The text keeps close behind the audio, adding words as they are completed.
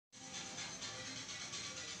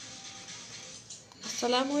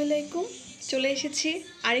আসসালামু আলাইকুম। চলে এসেছি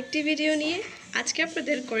আরেকটি ভিডিও নিয়ে। আজকে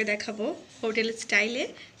আপনাদের করে দেখাবো হোটেল স্টাইলে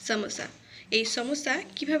সমোসা। এই সমোসা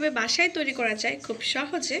কিভাবে বাসায় তৈরি করা যায় খুব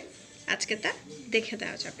সহজে, আজকে তা দেখে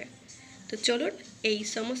দেওয়া যাবে। তো চলুন এই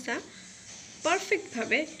সমোসা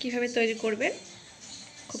পারফেক্টভাবে কিভাবে তৈরি করবেন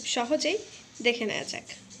খুব সহজেই দেখে নেওয়া যাক।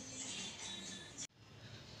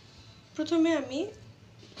 প্রথমে আমি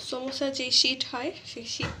সমোসার যে শীট হয় সেই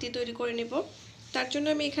শীটটি তৈরি করে নেব। তার জন্য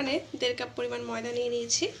আমি এখানে 1.5 কাপ পরিমাণ ময়দা নিয়ে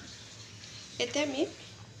নিয়েছি। এতে আমি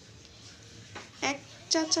 1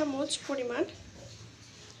 চা চামচ পরিমাণ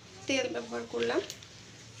তেল ব্যবহার করলাম।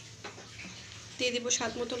 দিয়ে দিব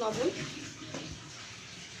স্বাদ মতো লবণ।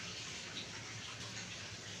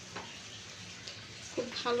 খুব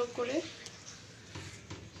ভালো করে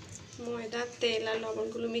ময়দা, তেল আর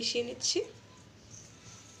লবণগুলো মিশিয়ে নিচ্ছি।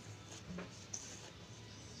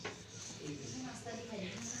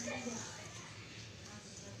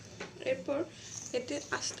 এরপর এতে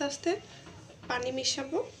আস্তে আস্তে পানি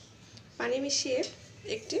মিশাবো। পানি মিশিয়ে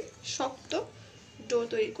একটি শক্ত ডো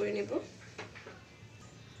তৈরি করে নেব।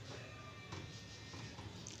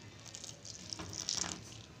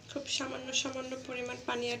 খুব সামান্য পরিমাণ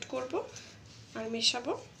পানি অ্যাড করব আর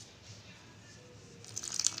মেশাবো।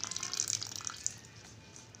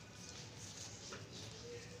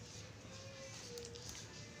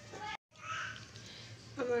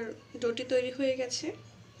 আমার ডোটি তৈরি হয়ে গেছে।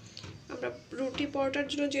 আমরা রুটি পরোটার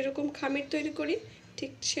জন্য যেরকম খামির তৈরি করি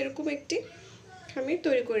ঠিক সেরকম একটি খামির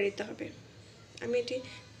তৈরি করে নিতে হবে। আমি এটি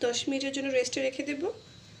 10 মিনিটের জন্য রেস্টে রেখে দেব।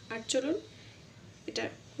 আর চলুন এটা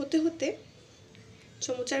হতে হতে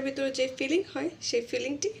সমুচার ভিতরে যে ফিলিং হয় সেই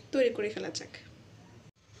ফিলিংটি তৈরি করে ফেলা যাক।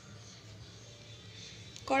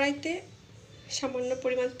 কড়াইতে সামান্য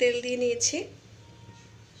পরিমাণ তেল দিয়ে নিয়েছি।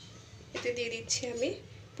 এতে দিয়ে দিচ্ছি আমি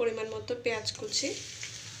পরিমাণ মতো পেঁয়াজ কুচি।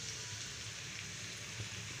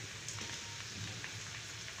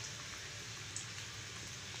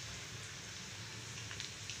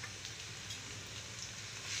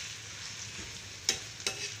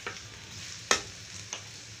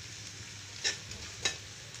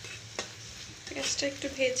 পেঁয়াজটা একটু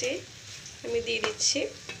ভেজে আমি দিয়ে দিচ্ছি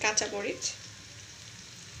কাঁচামরিচ।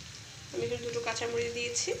 আমি এখানে 2টো কাঁচামরিচ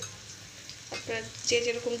দিয়েছি। আপনারা যে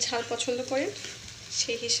যেরকম ঝাল পছন্দ করেন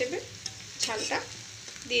সেই হিসেবে ঝালটা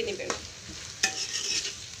দিয়ে নেবেন।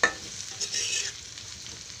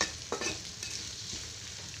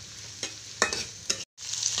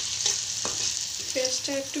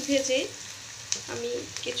 পেঁয়াজটা একটু ভেজে আমি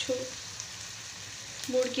কিছু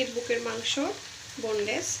মুরগির বুকের মাংস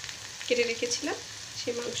বোনলেস কেটে রেখেছিলাম,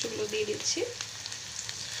 সেই মাংসগুলো দিয়ে দিচ্ছি।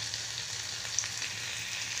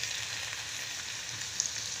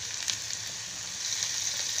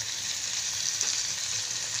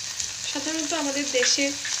 সাধারণত আমাদের দেশে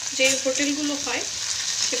যে হোটেলগুলো হয়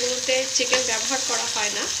সেগুলোতে চিকেন ব্যবহার করা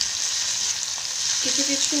হয় না। কিছু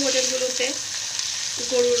কিছু হোটেলগুলোতে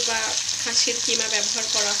গরুর বা খাসির কিমা ব্যবহার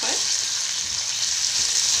করা হয়।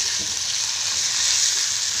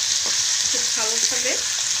 খুব ভালোভাবে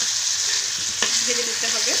ভেজে নিতে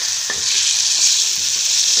হবে।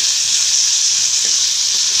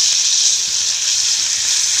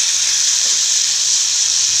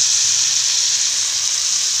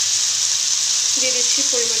 দিয়ে দিচ্ছি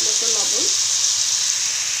পরিমাণ মতো লবণ,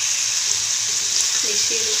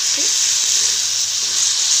 মিশিয়ে নিচ্ছি।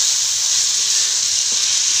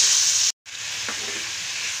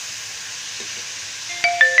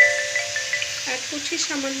 অ্যাড করছি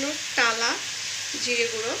সামান্য টালা জিরে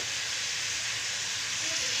গুঁড়ো।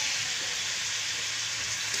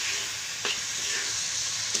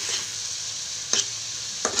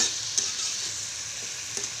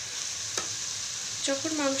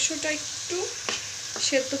 যখন মাংসটা একটু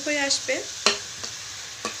সেদ্ধ হয়ে আসবে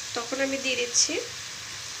তখন আমি দিয়ে দিচ্ছি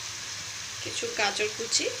কিছু গাজর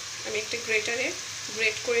কুচি। আমি একটা গ্রেটারে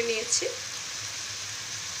গ্রেট করে নিয়েছি।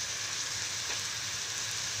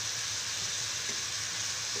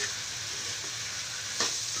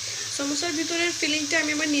 সমোসার ভিতরের ফিলিংটা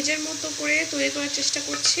আমি আমার নিজের মতো করে তৈরি করার চেষ্টা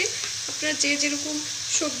করছি। আপনারা যে যেরকম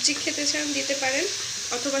সবজি খেতে চান দিতে পারেন,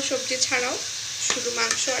 অথবা সবজি ছাড়াও শুধু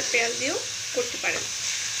মাংস আর পেঁয়াজ দিয়েও করতে পারেন।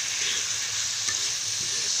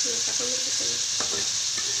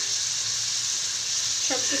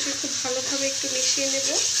 সব কিছু খুব ভালোভাবে একটু মিশিয়ে নেব।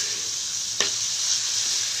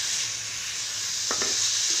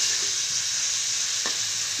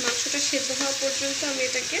 মাংসটা সেদ্ধ হওয়া পর্যন্ত আমি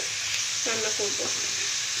এটাকে রান্না করব।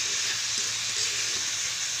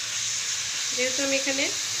 যেহেতু আমি এখানে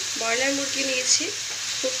ব্রয়লার মুরগি নিয়েছি,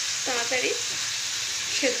 খুব তাড়াতাড়ি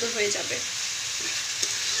সেদ্ধ হয়ে যাবে।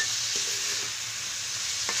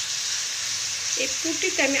 এই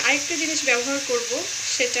পুরটিতে আমি আরেকটা জিনিস ব্যবহার করব,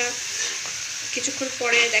 সেটা কিছুক্ষণ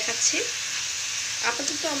পরে দেখাচ্ছি।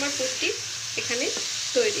 আপাতত আমার পুরটি এখানে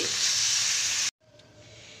তৈরি।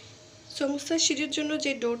 সমোসা শিরির জন্য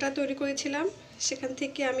যে ডোটা তৈরি করেছিলাম সেখান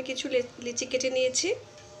থেকে আমি কিছু লিচি কেটে নিয়েছি।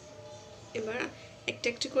 এবার একটা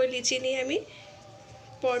একটা করে লিচি নিয়ে আমি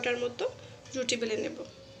পরোটার মতো রুটি বেলে নেব।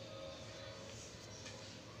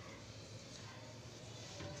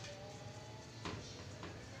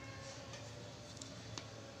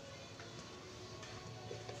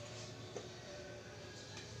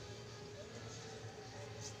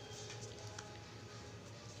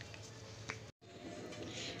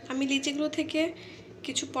 আমি লিচিগুলো থেকে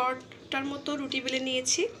কিছু পরোটার মতো রুটি বেলে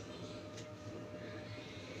নিয়েছি।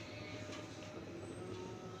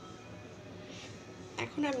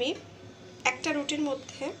 এখন আমি একটা রুটির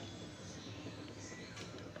মধ্যে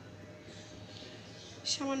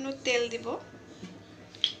সামান্য তেল দিব।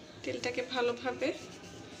 তেলটাকে ভালোভাবে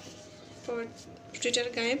রুটিটার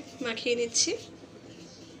গায়ে মাখিয়ে নিচ্ছি।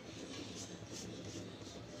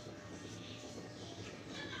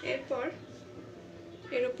 এরপর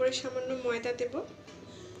এর উপরে সামান্য ময়দা দেব।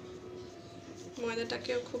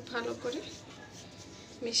 ময়দাটাকেও খুব ভালো করে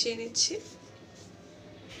মিশিয়ে নিচ্ছি।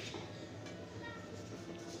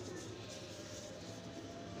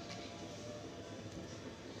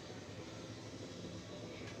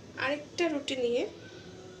 আরেকটা রুটি নিয়ে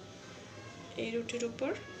এই রুটির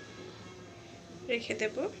উপর রেখে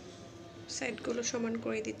দেব। সাইডগুলো সমান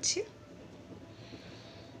করে দিচ্ছি।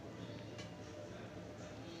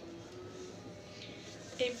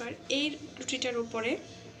 এবার এই রুটিটার উপরে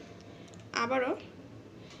আবারও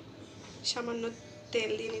সামান্য তেল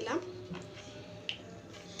দিয়ে নিলাম।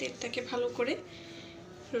 তেলটাকে ভালো করে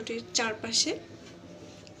রুটির চারপাশে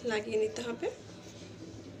লাগিয়ে নিতে হবে।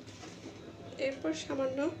 এরপর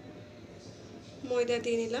সামান্য ময়দা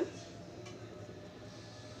দিয়ে নিলাম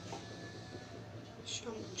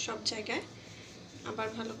সব জায়গায়। আবার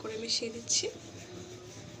ভালো করে মিশিয়ে দিচ্ছি।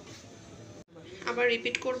 আবার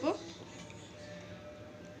রিপিট করব।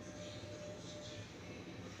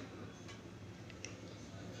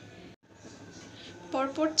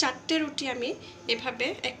 পরপর 4টে রুটি আমি এভাবে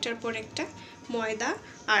একটার পর একটা ময়দা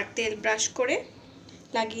আর তেল ব্রাশ করে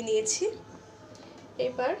লাগিয়ে নিয়েছি।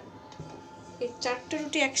 এবার এই 4টে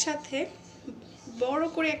রুটি একসাথে বড়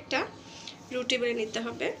করে একটা রুটি বেলে নিতে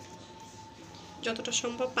হবে, যতটা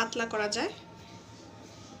সম্ভব পাতলা করা যায়।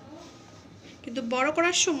 কিন্তু বড়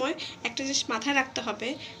করার সময় একটা জিনিস মাথায় রাখতে হবে,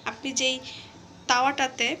 আপনি যেই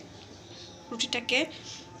তাওয়াটাতে রুটিটাকে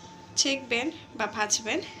ছেঁকবেন বা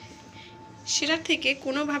ভাজবেন সেটার থেকে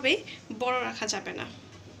কোনোভাবেই বড় রাখা যাবে না।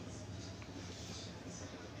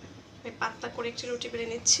 আমি পাতলা করে একটি রুটি বেলে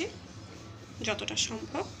নিচ্ছি যতটা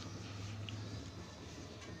সম্ভব।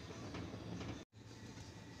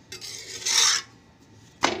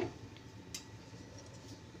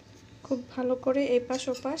 খুব ভালো করে এই পাশ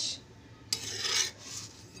ওপাশ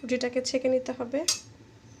রুটিটাকে ছেঁকে নিতে হবে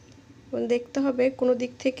এবং দেখতে হবে কোনো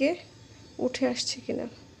দিক থেকে উঠে আসছে কিনা।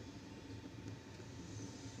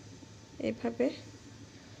 এইভাবে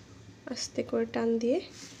আস্তে করে টান দিয়ে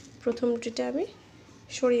প্রথম রুটিটা আমি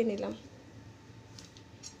সরিয়ে নিলাম।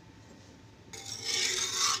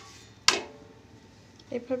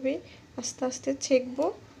 এভাবে আস্তে আস্তে ছেঁকবো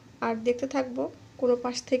আর দেখতে থাকবো কোনো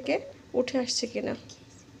পাশ থেকে উঠে আসছে কিনা।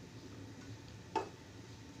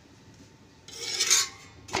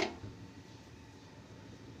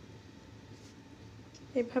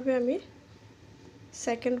 এভাবে আমি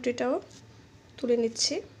সেকেন্ড রুটিটাও তুলে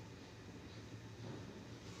নিচ্ছি।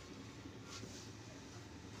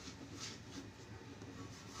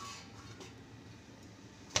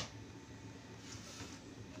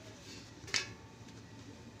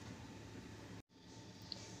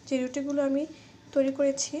 যে রুটিগুলো আমি তৈরি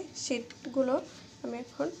করেছি সেগুলো আমি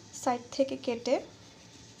এখন সাইড থেকে কেটে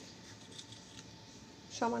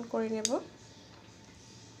সমান করে নেব।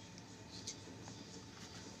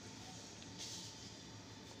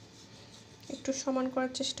 একটু সমান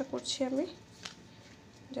করার চেষ্টা করছি আমি,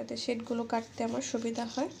 যাতে শেডগুলো কাটতে আমার সুবিধা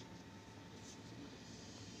হয়।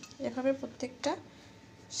 এভাবে প্রত্যেকটা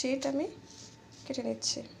শেড আমি কেটে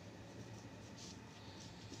নিচ্ছি।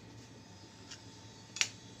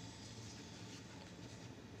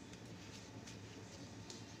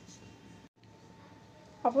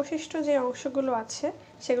 অবশিষ্ট যে অংশগুলো আছে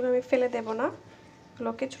সেগুলো আমি ফেলে দেব না,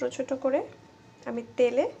 এগুলোকে ছোট ছোট করে আমি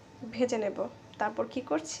তেলে ভেজে নেব। তারপর কি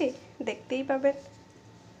করছি দেখতেই পাবেন।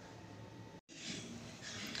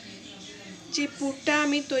 যে পুরটা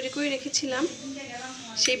আমি তৈরি করে রেখেছিলাম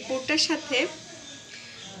সেই পুরটার সাথে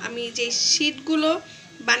আমি যে শীটগুলো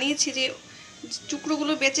বানিয়েছি, যে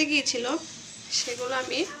টুকরোগুলো বেঁচে গিয়েছিল সেগুলো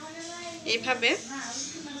আমি এইভাবে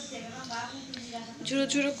ঝুড়ো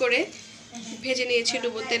ঝুড়ো করে ভেজে নিয়েছি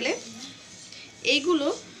ডুবো তেলে। এইগুলো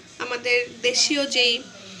আমাদের দেশীয় যেই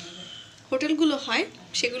হোটেলগুলো হয়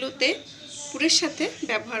সেগুলোতে পুরের সাথে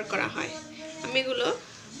ব্যবহার করা হয়। আমি এগুলো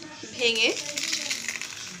ভেঙে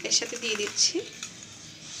এর সাথে দিয়ে দিচ্ছি।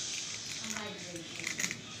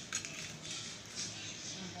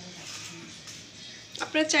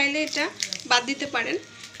 আপনারা চাইলে এটা বাদ দিতে পারেন,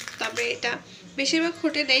 তবে এটা বেশিরভাগ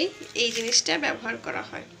হোটেলেই এই জিনিসটা ব্যবহার করা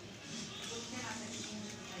হয়।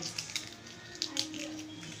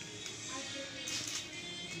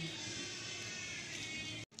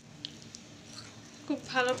 খুব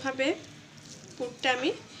ভালোভাবে পুরটা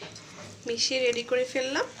আমি মিশিয়ে রেডি করে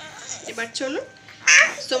ফেললাম। এবার চলুন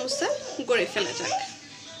সমোসা গড়ে ফেলা যাক।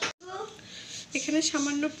 এখানে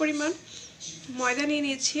সামান্য পরিমাণ ময়দা নিয়ে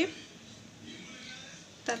নিয়েছি,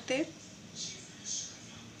 তাতে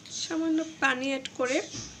সামান্য পানি অ্যাড করে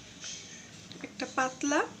একটা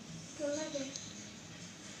পাতলা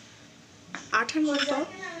আঠার মতো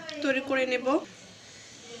তৈরি করে নেব।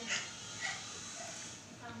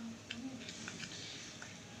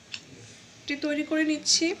 তৈরি করে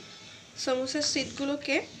নিচ্ছি সমোসার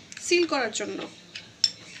শীটগুলোকে সিল করার জন্য।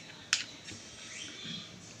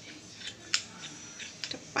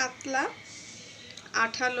 পাতলা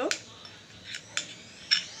আঠালো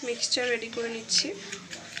মিক্সচার রেডি করে নিচ্ছি।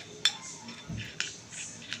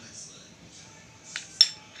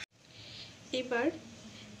 এবার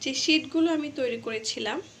যে শীটগুলো আমি তৈরি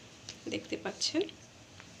করেছিলাম দেখতে পাচ্ছেন,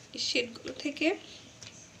 এই শীটগুলো থেকে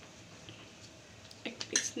এক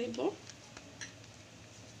পিস নেব।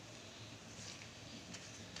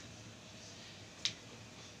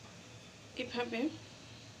 এভাবে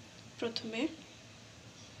প্রথমে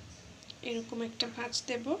এরকম একটা ভাঁজ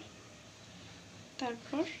দেব,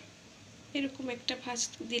 তারপর এরকম একটা ভাঁজ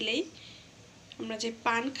দিলেই আমরা যে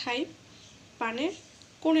পান খাই পানের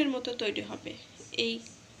কোণের মতো তৈরি হবে। এই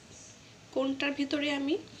কোণটার ভিতরে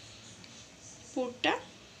আমি পুরটা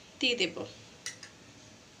দিয়ে দেব।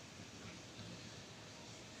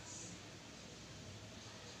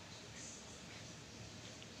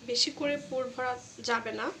 বেশি করে পুর ভরা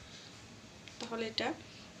যাবে না, তাহলে এটা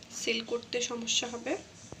সিল করতে সমস্যা হবে।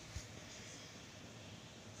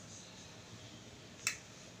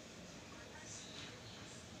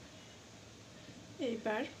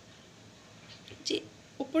 এইবার যে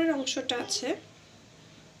উপরের অংশটা আছে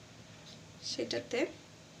সেটাতে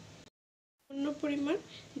অন্য পরিমাণ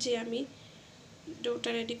যে আমি ডোটা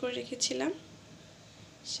রেডি করে রেখেছিলাম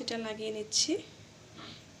সেটা লাগিয়ে নিচ্ছি।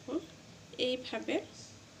 এইভাবে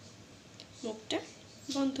মুখটা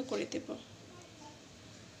বন্ধ করে দেব।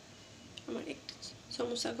 আমার একটা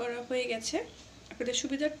সমোসা করা হয়ে গেছে। আপনাদের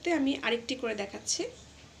সুবিধার্থে আমি আরেকটি করে দেখাচ্ছি।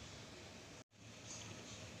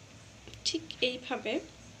 ঠিক এইভাবে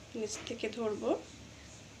নিচ থেকে ধরব,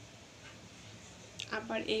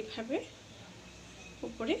 আবার এইভাবে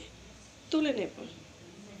উপরে তুলে নেব।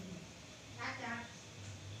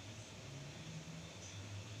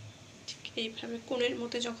 ঠিক এইভাবে কোণের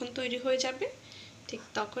মতো যখন তৈরি হয়ে যাবে ঠিক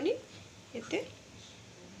তখনই এতে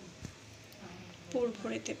পুর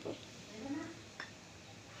ভরে দেব।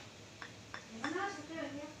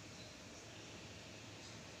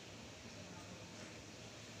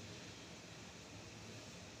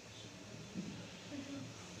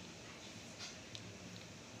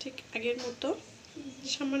 ঠিক আগের মতো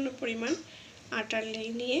সামান্য পরিমাণ আটার লেই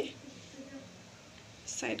নিয়ে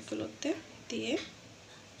সাইডগুলোতে দিয়ে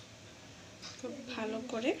খুব ভালো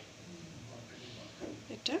করে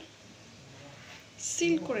এটা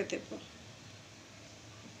সিল করে দেব।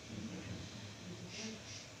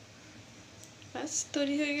 বাস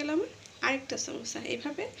তৈরি হয়ে গেল আমার আরেকটা সমোসা।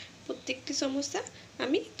 এইভাবে প্রত্যেকটি সমোসা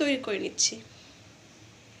আমি তৈরি করে নিচ্ছি।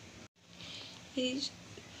 এই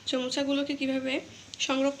সমোসাগুলোকে কিভাবে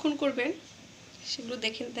সংরক্ষণ করবেন সেগুলো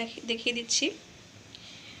দেখিয়ে দিচ্ছি।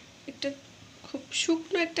 একটা খুব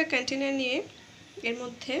শুকনো একটা কন্টেনার নিয়ে এর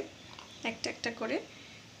মধ্যে একটা একটা করে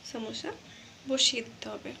সমোসা বসিয়ে দিতে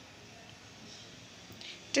হবে।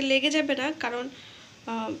 এটা লেগে যাবে না, কারণ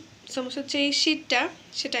সমোসার যে শীটটা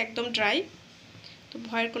সেটা একদম ড্রাই, তো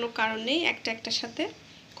ভয়ের কোনো কারণ নেই, একটা একটার সাথে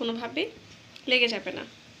কোনোভাবেই লেগে যাবে না।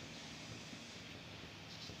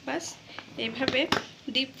 বাস এইভাবে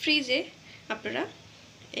ডিপ ফ্রিজে আপনারা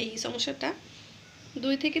এই সমোসাটা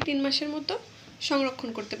 2 থেকে 3 মাসের মতো সংরক্ষণ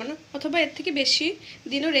করতে পারেন, অথবা এর থেকে বেশি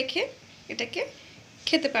দিনও রেখে এটাকে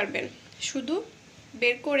খেতে পারবেন। শুধু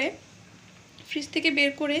বের করে ফ্রিজ থেকে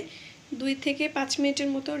বের করে 2 থেকে 5 মিনিটের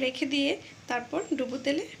মতো রেখে দিয়ে তারপর ডুবো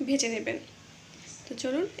তেলে ভেজে নেবেন। তো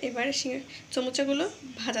চলুন এবার সমোসাগুলো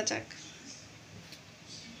ভাজা যাক।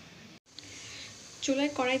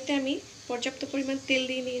 চুলায় কড়াইতে আমি পর্যাপ্ত পরিমাণ তেল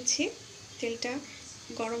দিয়ে নিয়েছি। তেলটা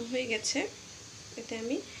গরম হয়ে গেছে, এতে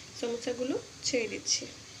আমি সমোসাগুলো ছেড়ে দিচ্ছি।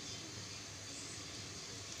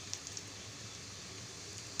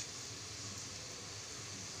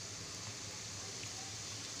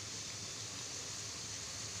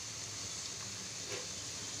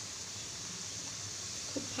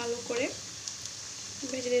 খুব ভালো করে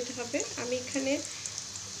ভেজে নিতে হবে। আমি এখানে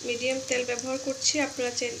মিডিয়াম তেল ব্যবহার করছি,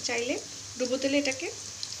 আপনারা চাইলে ডুবো তেলে এটাকে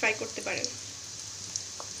ফ্রাই করতে পারেন।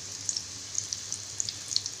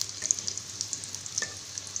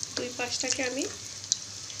 দুই পাশটাকে আমি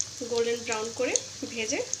গোল্ডেন ব্রাউন করে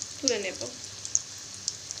ভেজে তুলে নেব।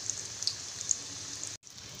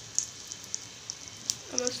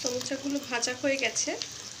 আমার সমোসাগুলো ভাজা হয়ে গেছে।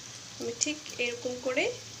 আমি ঠিক এরকম করে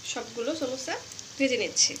সবগুলো সমোসা ভেজে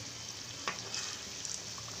নিচ্ছি।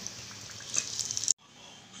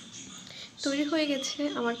 তৈরি হয়ে গেছে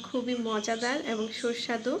আমার খুবই মজাদার এবং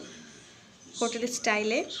সুস্বাদু হোটেল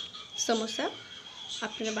স্টাইলে সমোসা।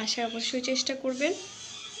 আপনারা বাসায় অবশ্যই চেষ্টা করবেন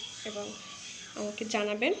এবং আমাকে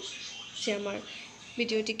জানাবেন যে আমার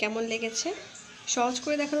ভিডিওটি কেমন লেগেছে। সহজ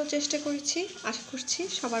করে দেখানোর চেষ্টা করেছি, আশা করছি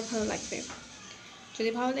সবার ভালো লাগবে। যদি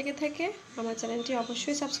ভালো লেগে থাকে আমার চ্যানেলটি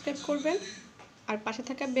অবশ্যই সাবস্ক্রাইব করবেন আর পাশে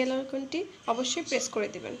থাকা বেল আইকনটি অবশ্যই প্রেস করে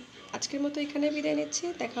দেবেন। আজকের মতো এখানে বিদায় নিচ্ছি,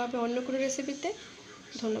 দেখা হবে অন্য কোনো রেসিপিতে।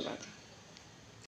 ধন্যবাদ।